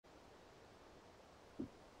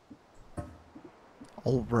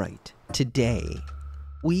All right, today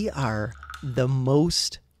we are the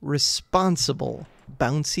most responsible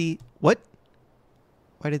Bouncy... What?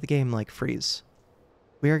 Why did the game, like, freeze?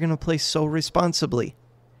 We are going to play so responsibly.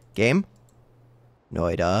 Game?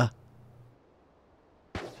 Noita.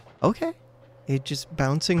 Okay. It just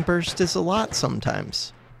bouncing burst is a lot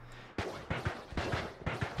sometimes.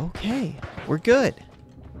 Okay, we're good.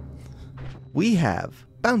 We have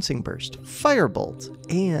Bouncing Burst,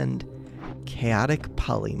 Firebolt, and Chaotic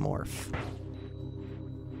Polymorph.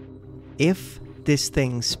 If this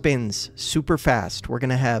thing spins super fast, we're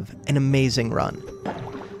gonna have an amazing run.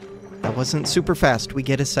 That wasn't super fast. We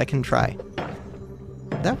get a second try.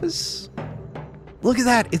 That was... Look at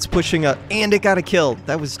that! It's pushing up, and it got a kill.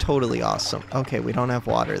 That was totally awesome. Okay, we don't have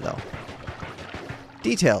water, though.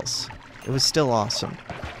 Details. It was still awesome.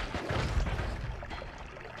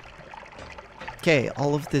 Okay,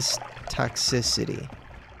 all of this toxicity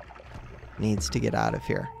needs to get out of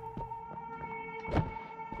here.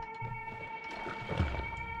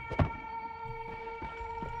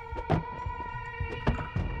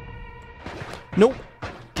 Nope!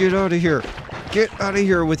 Get out of here! Get out of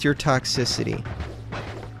here with your toxicity.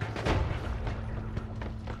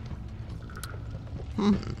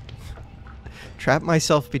 Trap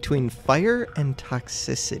myself between fire and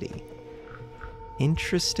toxicity.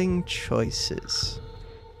 Interesting choices.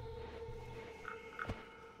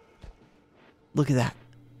 Look at that.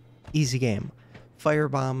 Easy game.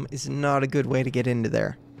 Firebomb is not a good way to get into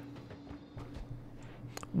there.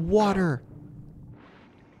 Water.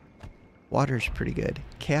 Water's pretty good.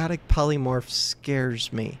 Chaotic Polymorph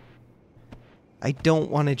scares me. I don't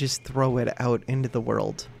want to just throw it out into the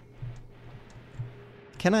world.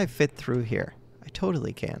 Can I fit through here? I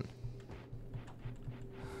totally can.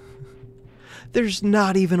 There's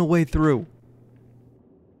not even a way through.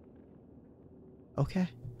 Okay.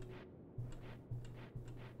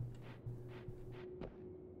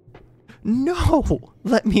 No!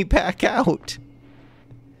 Let me back out!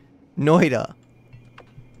 Noita.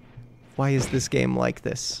 Why is this game like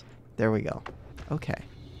this? There we go. Okay.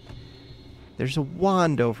 There's a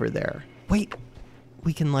wand over there. Wait!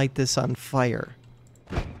 We can light this on fire.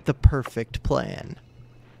 The perfect plan.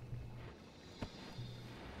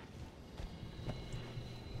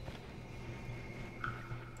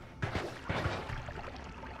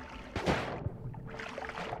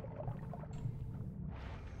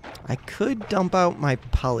 I could dump out my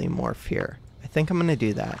polymorph here. I think I'm gonna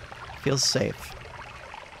do that. Feels safe.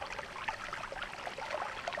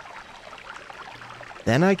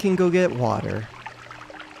 Then I can go get water.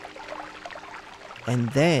 And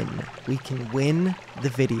then we can win the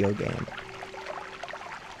video game.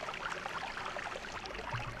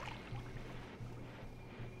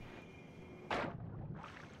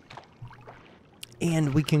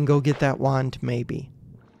 And we can go get that wand, maybe.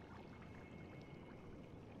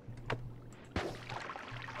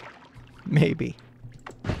 Maybe.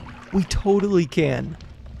 We totally can.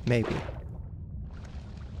 Maybe.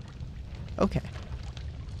 Okay.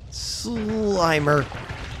 Slimer.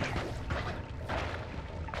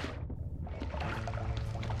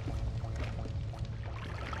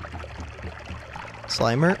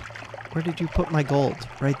 Slimer, where did you put my gold?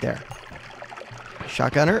 Right there.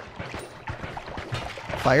 Shotgunner.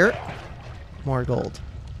 Fire. More gold.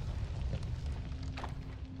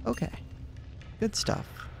 Okay. Good stuff.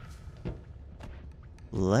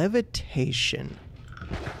 Levitation.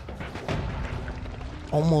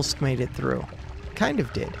 Almost made it through. Kind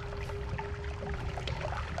of did.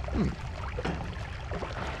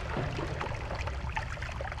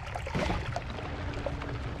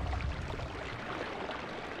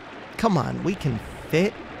 Come on, we can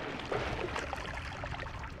fit.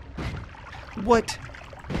 What?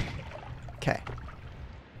 Okay.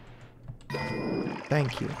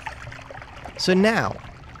 Thank you. So now,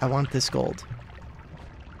 I want this gold.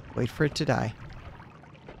 Wait for it to die.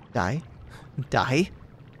 Die? Die?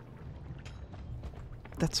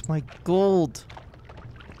 That's my gold.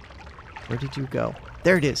 Where did you go?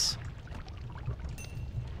 There it is.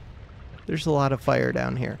 There's a lot of fire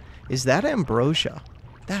down here. Is that ambrosia?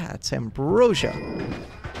 That's ambrosia.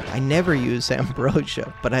 I never use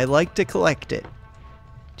ambrosia, but I like to collect it.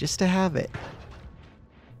 Just to have it.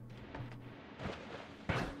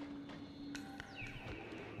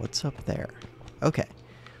 What's up there? Okay.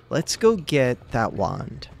 Let's go get that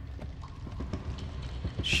wand.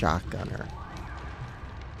 Shotgunner.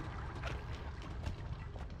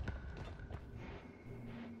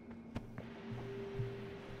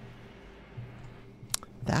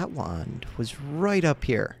 That wand was right up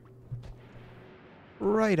here.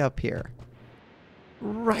 Right up here.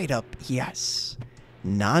 Right up. Yes.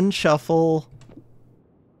 Non-shuffle.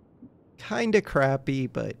 kinda crappy,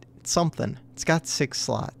 but it's something. It's got 6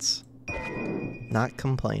 slots. Not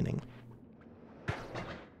complaining.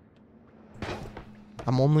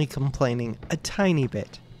 I'm only complaining a tiny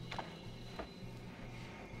bit.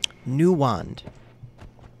 New wand.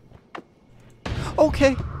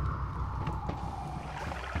 Okay.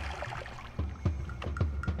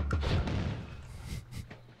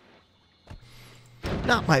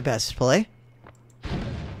 Not my best play.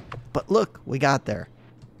 But look, we got there.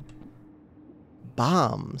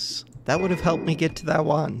 Bombs. That would have helped me get to that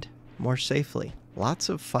wand more safely. Lots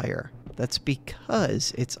of fire. That's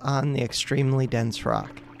because it's on the extremely dense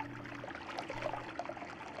rock.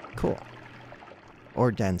 Cool.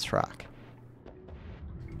 Or dense rock.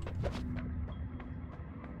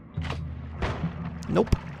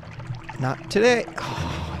 Nope. Not today.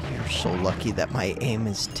 Oh, you're so lucky that my aim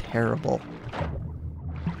is terrible.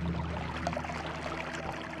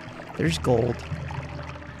 There's gold.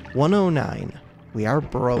 109. We are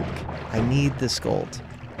broke. I need this gold.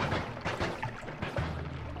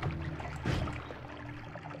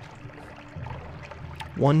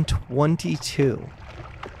 $122.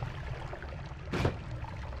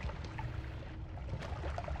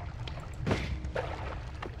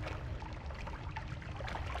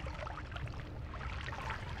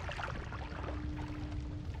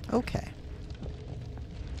 Okay.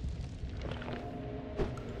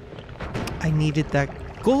 I needed that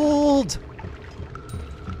gold!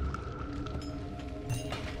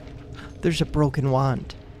 There's a broken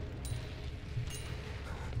wand.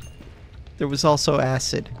 There was also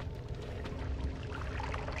acid.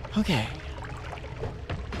 Okay.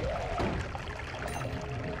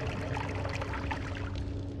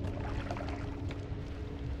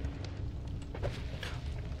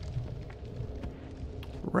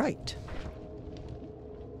 Right.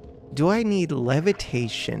 Do I need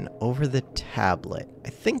levitation over the tablet? I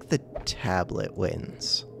think the tablet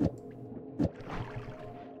wins.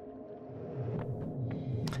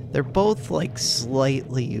 They're both, like,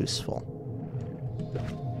 slightly useful.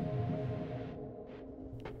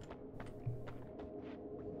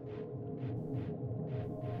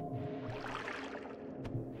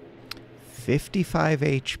 $55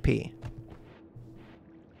 HP.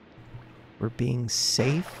 We're being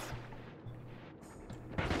safe.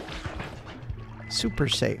 Super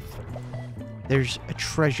safe. There's a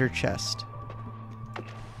treasure chest.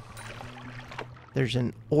 There's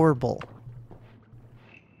an orbital.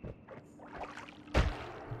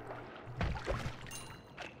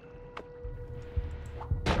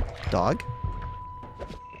 Dog?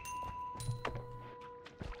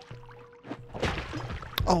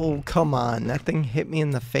 Oh, come on. That thing hit me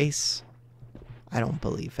in the face. I don't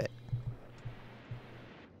believe it.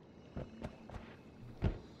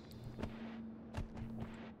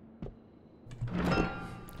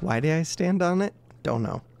 Why did I stand on it? Don't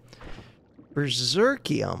know.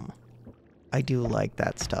 Berserkium. I do like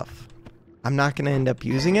that stuff. I'm not going to end up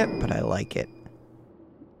using it, but I like it.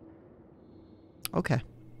 Okay.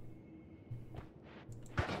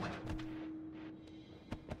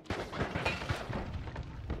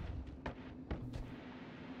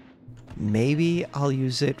 Maybe I'll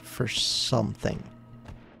use it for something.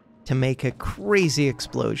 To make a crazy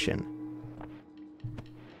explosion.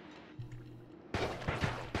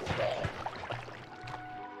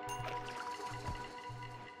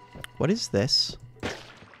 What is this?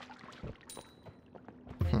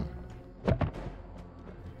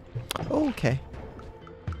 Okay.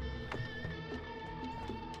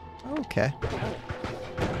 Okay.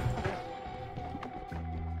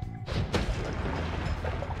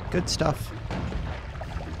 Good stuff.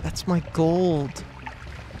 That's my gold.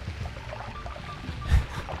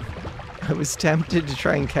 I was tempted to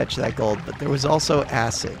try and catch that gold, but there was also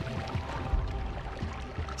acid.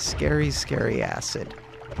 Scary, scary acid.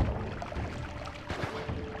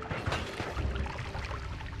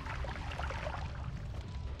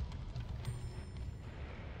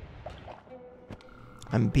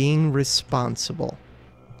 I'm being responsible.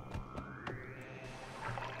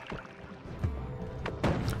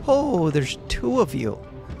 Oh, there's 2 of you.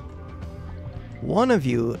 1 of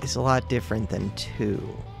you is a lot different than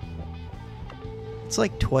 2. It's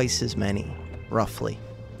like twice as many, roughly.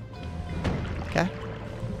 Okay?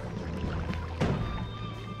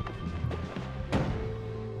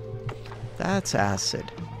 That's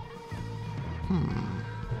acid.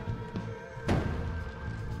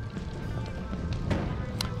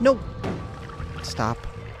 Nope. Stop.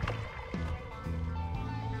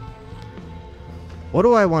 What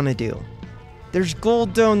do I want to do? There's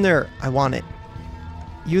gold down there. I want it.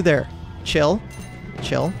 You there. Chill.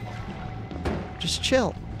 Chill. Just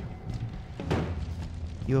chill.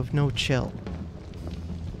 You have no chill.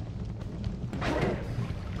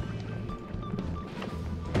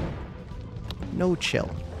 No chill.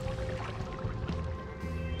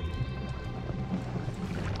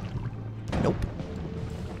 Nope.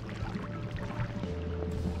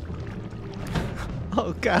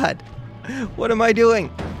 Oh God. What am I doing?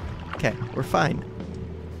 Okay, we're fine.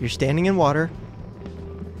 You're standing in water.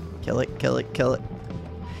 Kill it, kill it, kill it.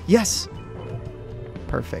 Yes!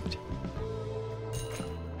 Perfect.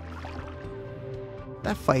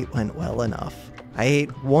 That fight went well enough. I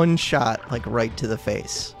ate one shot, like, right to the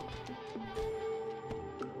face.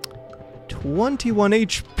 21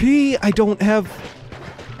 HP! I don't have...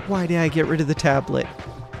 Why did I get rid of the tablet?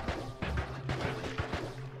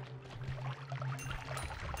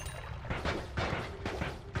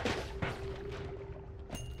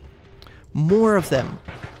 More of them.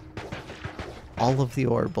 All of the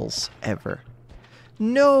Orbles ever.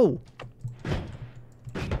 No!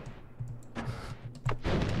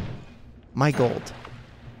 My gold.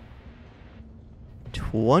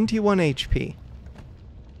 21 HP.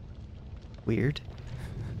 Weird.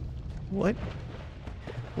 What?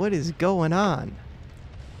 What is going on?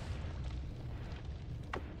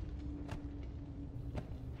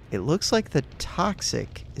 It looks like the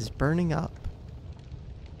toxic is burning up.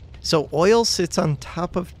 So oil sits on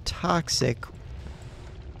top of toxic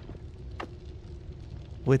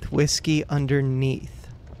with whiskey underneath.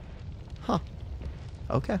 Huh.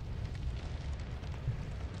 Okay.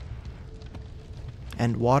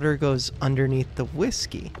 And water goes underneath the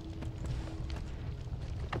whiskey.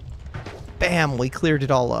 Bam! We cleared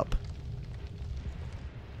it all up.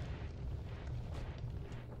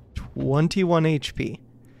 21 HP.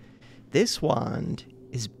 This wand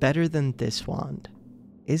is better than this wand.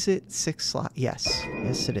 Is it 6 slot? Yes.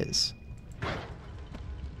 Yes, it is.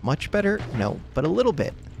 Much better? No, but a little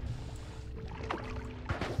bit.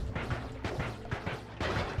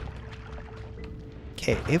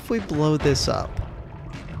 Okay, if we blow this up,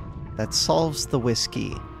 that solves the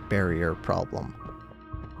whiskey barrier problem.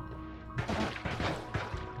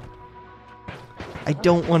 I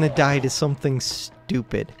don't want to die to something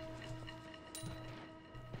stupid.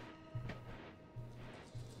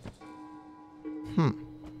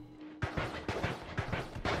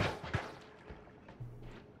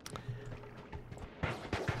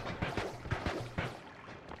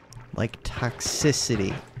 Like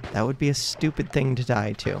toxicity. That would be a stupid thing to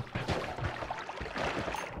die to.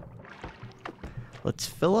 Let's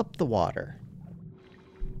fill up the water.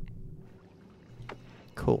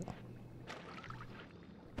 Cool.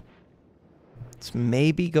 Let's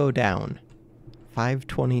maybe go down.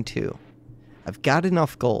 522. I've got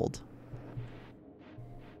enough gold.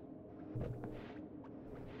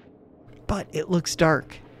 But it looks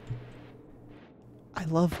dark. I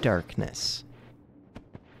love darkness.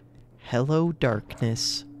 Hello,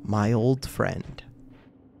 darkness, my old friend.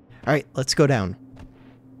 Alright, let's go down.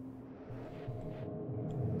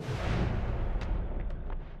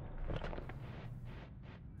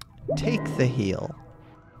 Take the heal.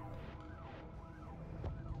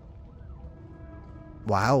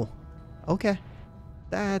 Wow. Okay.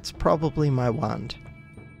 That's probably my wand.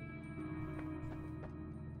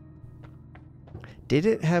 Did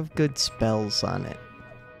it have good spells on it?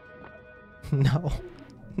 No.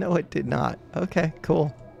 No, it did not. Okay,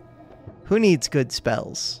 cool. Who needs good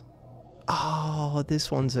spells? Oh, this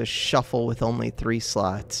one's a shuffle with only 3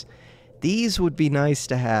 slots. These would be nice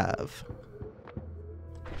to have.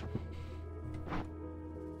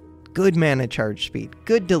 Good mana charge speed.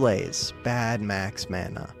 Good delays. Bad max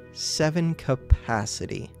mana. 7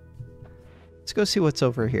 capacity. Let's go see what's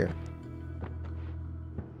over here.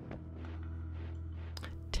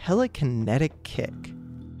 Telekinetic kick.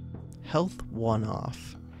 Health 1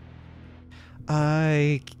 off.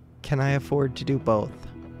 Can I afford to do both?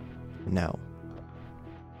 No.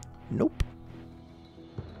 Nope.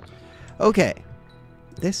 Okay.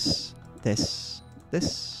 This.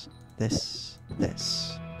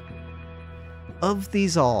 Of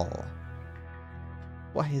these all,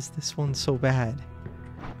 why is this one so bad?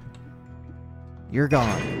 You're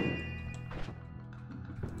gone.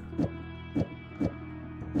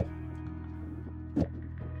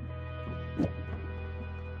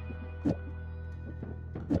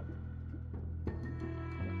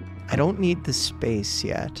 I don't need the space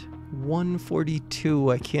yet. 142,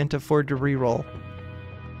 I can't afford to reroll.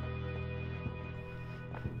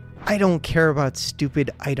 I don't care about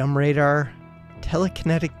stupid item radar.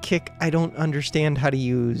 Telekinetic kick, I don't understand how to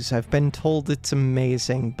use. I've been told it's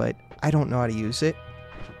amazing, but I don't know how to use it.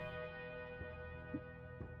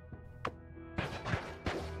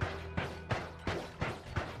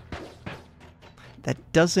 That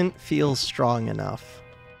doesn't feel strong enough.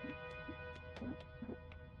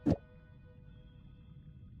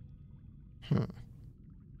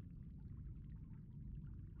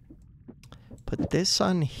 Put this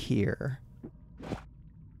on here.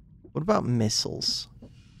 What about missiles?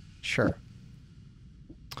 Sure.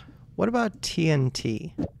 What about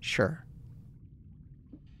TNT? Sure.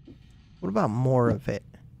 What about more of it?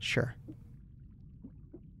 Sure.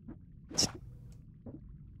 Let's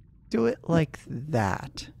do it like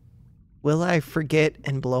that. Will I forget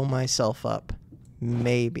and blow myself up?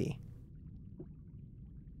 Maybe.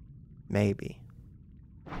 Maybe.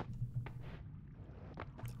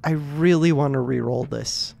 I really want to re-roll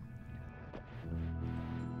this.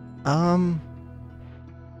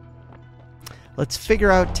 Let's figure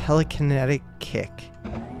out telekinetic kick.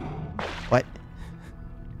 What?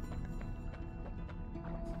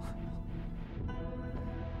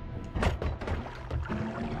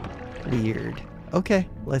 Weird. Okay,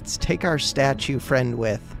 let's take our statue friend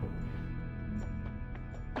with.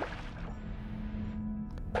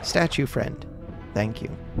 Statue friend. Thank you.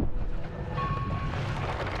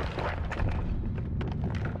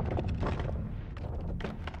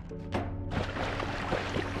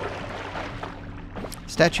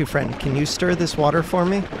 Statue friend, can you stir this water for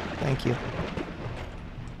me? Thank you.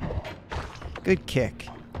 Good kick.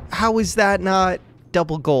 How is that not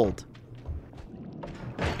double gold?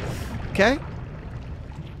 Okay.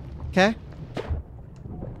 Okay.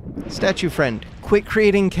 Statue friend, quit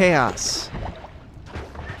creating chaos.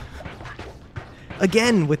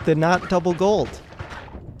 Again, with the not double gold.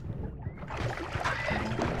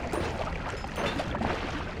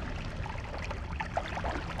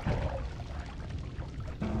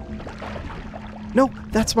 No,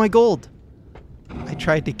 that's my gold. I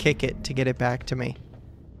tried to kick it to get it back to me.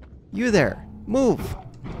 You there, move.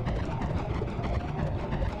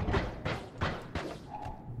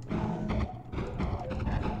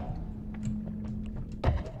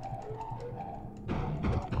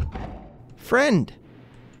 Friend!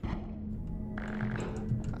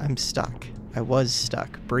 I'm stuck. I was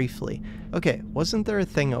stuck, briefly. Okay, wasn't there a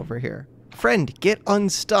thing over here? Friend, get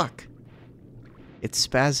unstuck! It's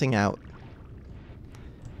spazzing out.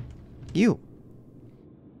 You.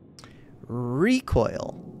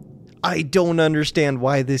 Recoil. I don't understand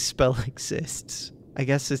why this spell exists. I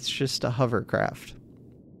guess it's just a hovercraft.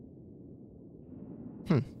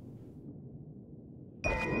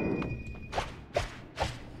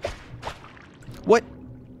 What?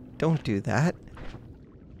 Don't do that.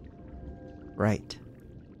 Right.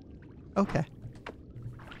 Okay.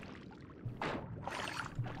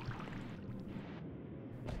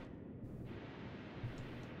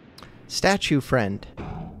 Statue friend.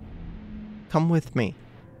 Come with me.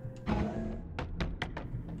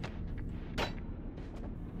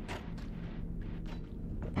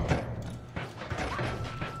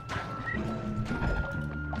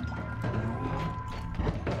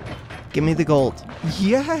 Give me the gold.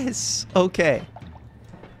 Yes! Okay.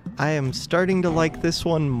 I am starting to like this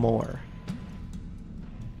one more.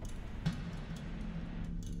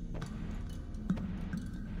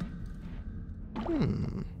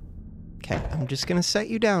 Okay, I'm just gonna set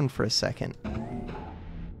you down for a second.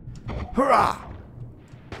 Hurrah!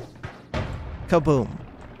 Kaboom.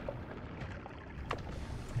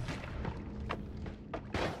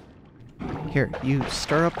 Here, you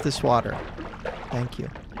stir up this water. Thank you.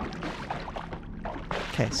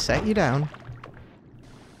 Okay, set you down.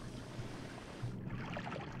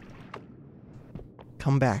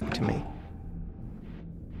 Come back to me.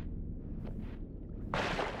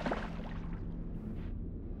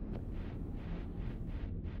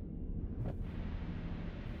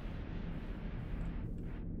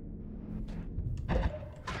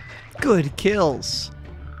 Good kills.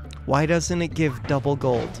 Why doesn't it give double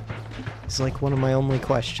gold? It's like one of my only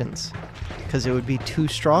questions. Because it would be too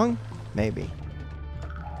strong? Maybe.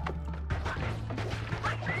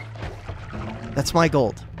 That's my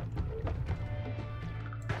gold.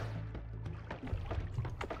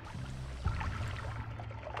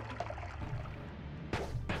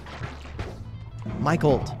 My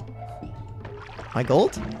gold. My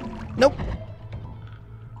gold? Nope.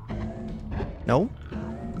 No.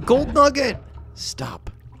 Gold nugget! Stop.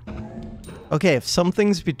 Okay, if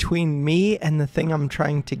something's between me and the thing I'm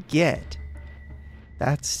trying to get,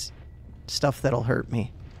 that's stuff that'll hurt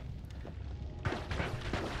me.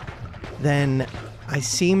 Then I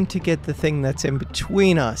seem to get the thing that's in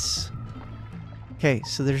between us. Okay,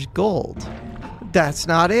 so there's gold. That's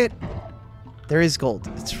not it. There is gold.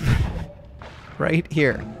 It's right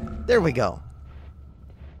here. There we go.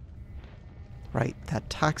 Right, that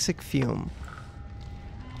toxic fume.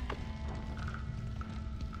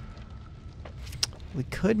 We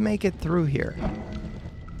could make it through here.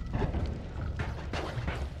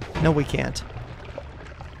 No, we can't.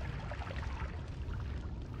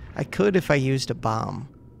 I could if I used a bomb.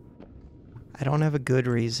 I don't have a good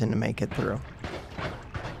reason to make it through.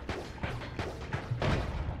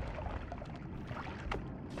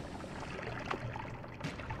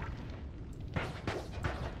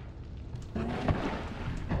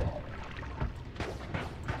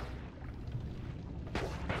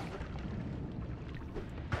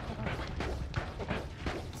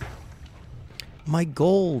 My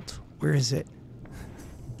gold. Where is it?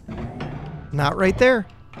 Not right there.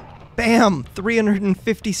 Bam!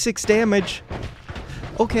 356 damage.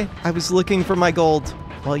 Okay, I was looking for my gold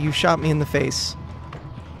while you shot me in the face.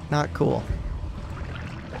 Not cool.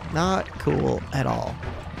 Not cool at all.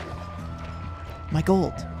 My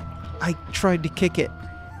gold. I tried to kick it.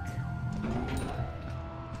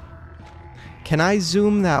 Can I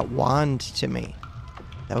zoom that wand to me?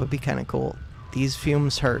 That would be kind of cool. These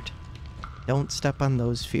fumes hurt. Don't step on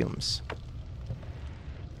those fumes.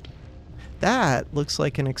 That looks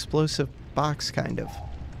like an explosive box, kind of.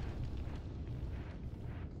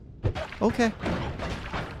 Okay.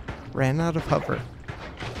 Ran out of hover.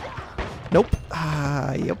 Nope.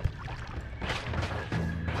 Yep.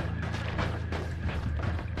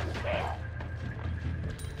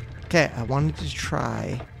 Okay, I wanted to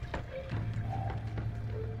try.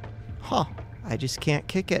 Huh. I just can't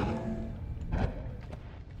kick it.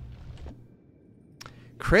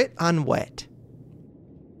 Crit on wet.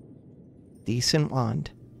 Decent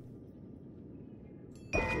wand.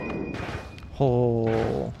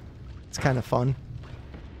 Oh, it's kind of fun.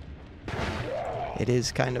 It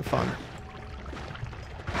is kind of fun.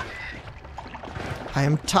 I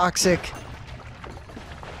am toxic.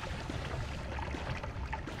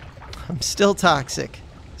 I'm still toxic.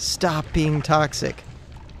 Stop being toxic.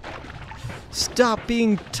 Stop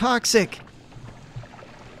being toxic.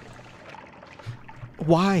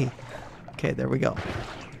 Why? Okay, there we go.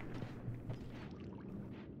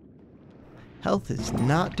 Health is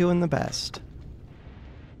not doing the best.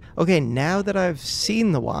 Okay, now that I've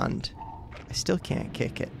seen the wand, I still can't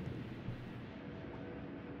kick it.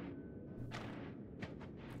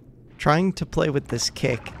 Trying to play with this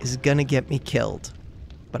kick is gonna get me killed,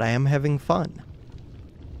 but I am having fun.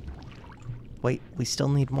 Wait, we still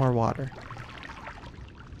need more water.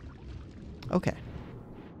 Okay.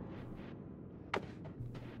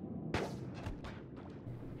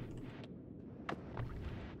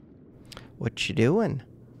 What you doing?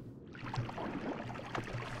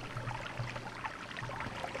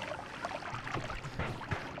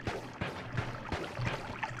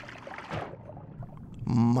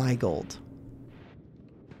 My gold.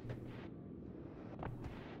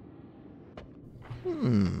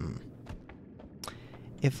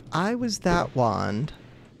 If I was that wand,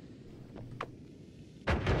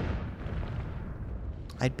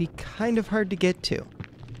 I'd be kind of hard to get to.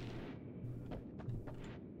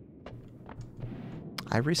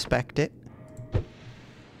 I respect it.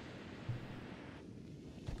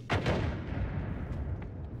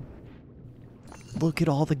 Look at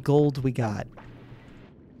all the gold we got.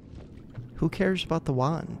 Who cares about the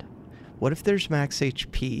wand? What if there's max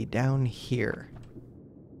HP down here?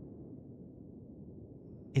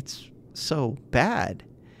 It's so bad.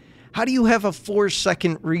 How do you have a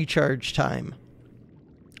 4-second recharge time?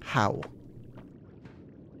 How?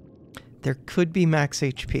 There could be max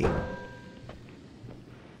HP.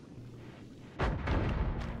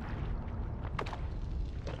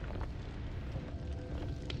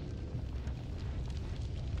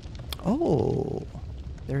 Oh,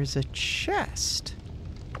 there's a chest.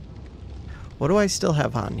 What do I still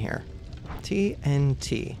have on here?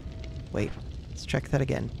 TNT. Wait, let's check that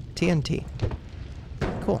again. TNT.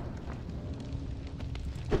 Cool.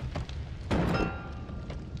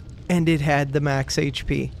 And it had the max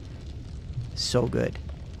HP. So good.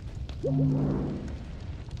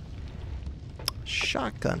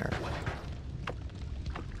 Shotgunner.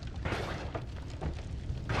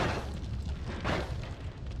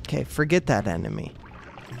 Okay, forget that enemy.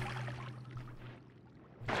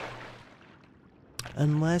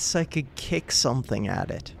 Unless I could kick something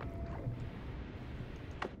at it.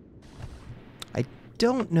 I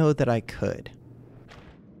don't know that I could.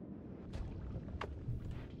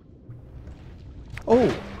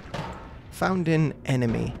 Oh! Found an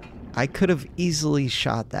enemy. I could have easily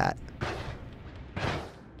shot that.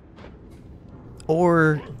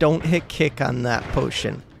 Or don't hit kick on that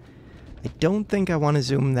potion. I don't think I want to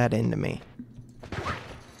zoom that into me.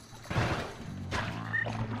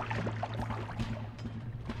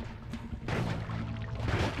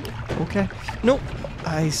 Okay. Nope.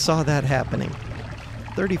 I saw that happening.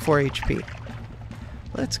 34 HP.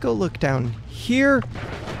 Let's go look down here.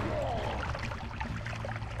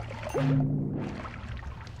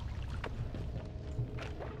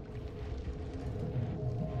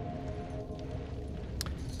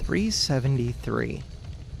 $373.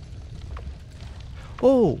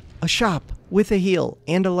 Oh, a shop with a heal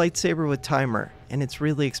and a lightsaber with timer, and it's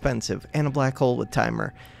really expensive, and a black hole with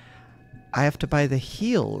timer. I have to buy the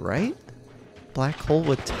heal, right? Black hole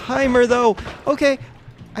with timer, though. Okay,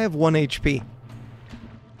 I have 1 HP.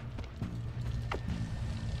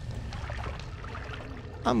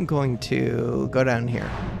 I'm going to go down here.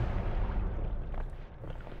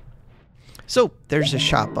 So, there's a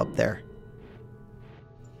shop up there.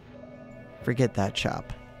 Forget that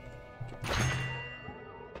shop.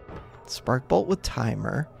 Spark bolt with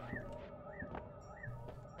timer.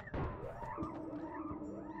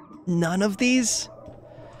 None of these?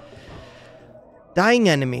 Dying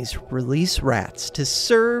enemies release rats to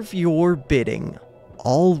serve your bidding.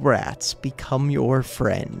 All rats become your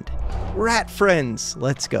friend. Rat friends,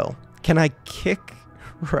 let's go. Can I kick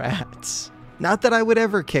rats? Not that I would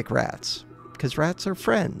ever kick rats, because rats are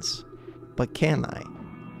friends. But can I?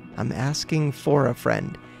 I'm asking for a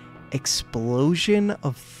friend. Explosion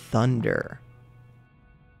of thunder.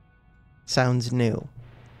 Sounds new,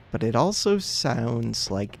 but it also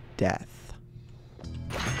sounds like death.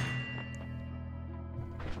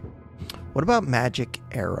 What about magic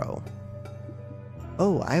arrow?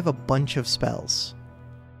 Oh, I have a bunch of spells.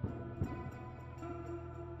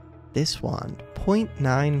 This wand,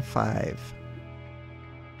 0.95.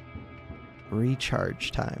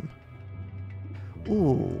 Recharge time.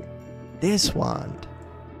 Ooh, this wand.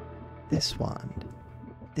 This wand.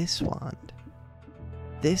 This wand.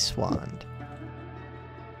 This wand.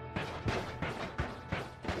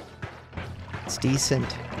 It's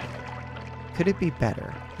decent. Could it be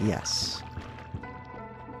better? Yes.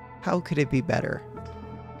 How could it be better?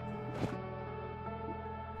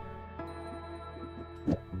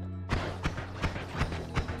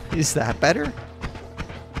 Is that better?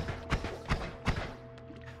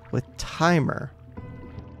 With timer.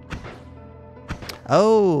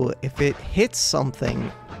 Oh, if it hits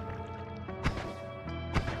something.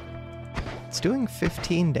 It's doing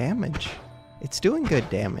 15 damage. It's doing good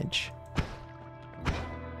damage.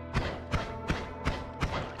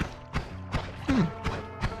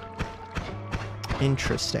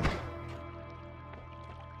 Interesting.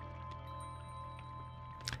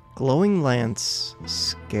 Glowing lance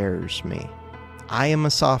scares me. I am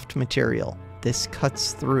a soft material. This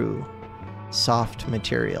cuts through soft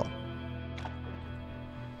material.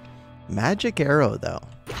 Magic arrow, though.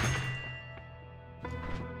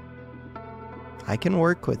 I can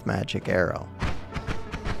work with magic arrow.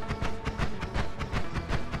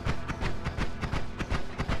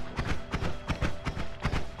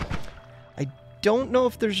 I don't know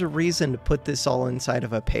if there's a reason to put this all inside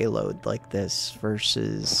of a payload like this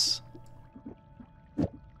versus...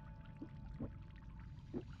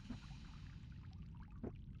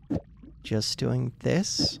 just doing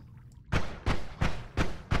this.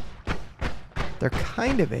 There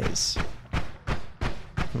kind of is.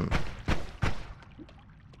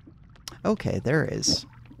 Okay, there is.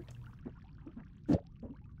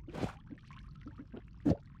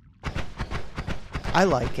 I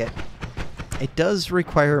like it. It does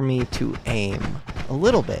require me to aim a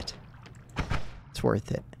little bit. It's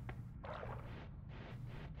worth it.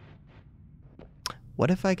 What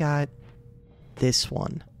if I got this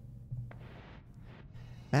one?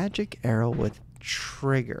 Magic arrow with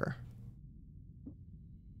trigger.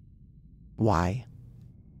 Why?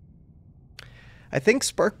 I think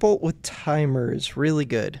spark bolt with timer is really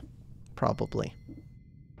good. Probably.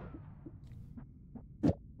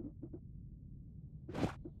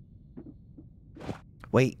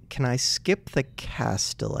 Wait, can I skip the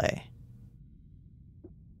cast delay?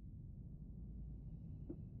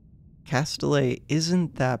 Cast delay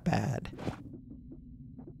isn't that bad.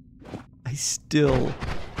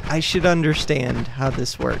 I should understand how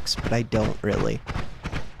this works, but I don't really.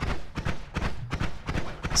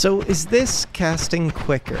 So is this casting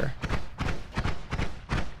quicker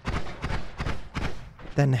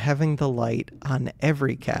than having the light on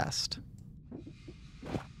every cast?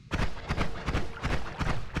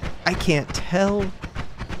 I can't tell.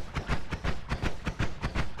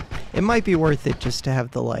 It might be worth it just to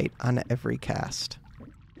have the light on every cast.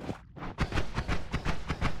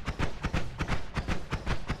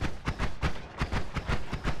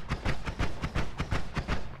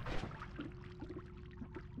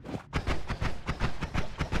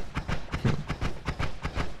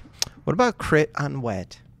 What about crit on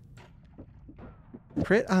wet?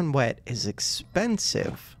 Crit on wet is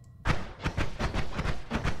expensive.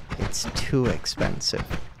 It's too expensive.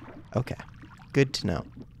 Okay, good to know.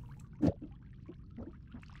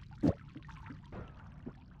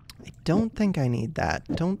 I don't think I need that.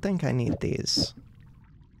 Don't think I need these.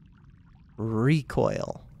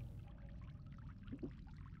 Recoil.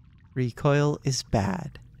 Recoil is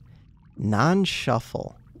bad.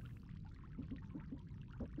 Non-shuffle.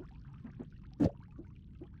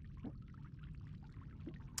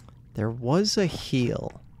 There was a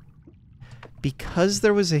heal. Because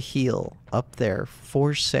there was a heal up there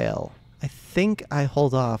for sale, I think I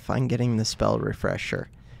hold off on getting the spell refresher.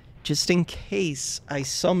 Just in case I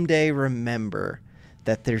someday remember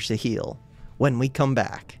that there's a heal when we come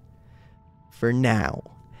back. For now,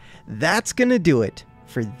 that's gonna do it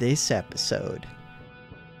for this episode.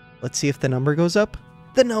 Let's see if the number goes up.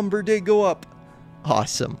 The number did go up.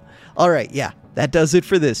 Awesome. All right, yeah, that does it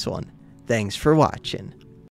for this one. Thanks for watching.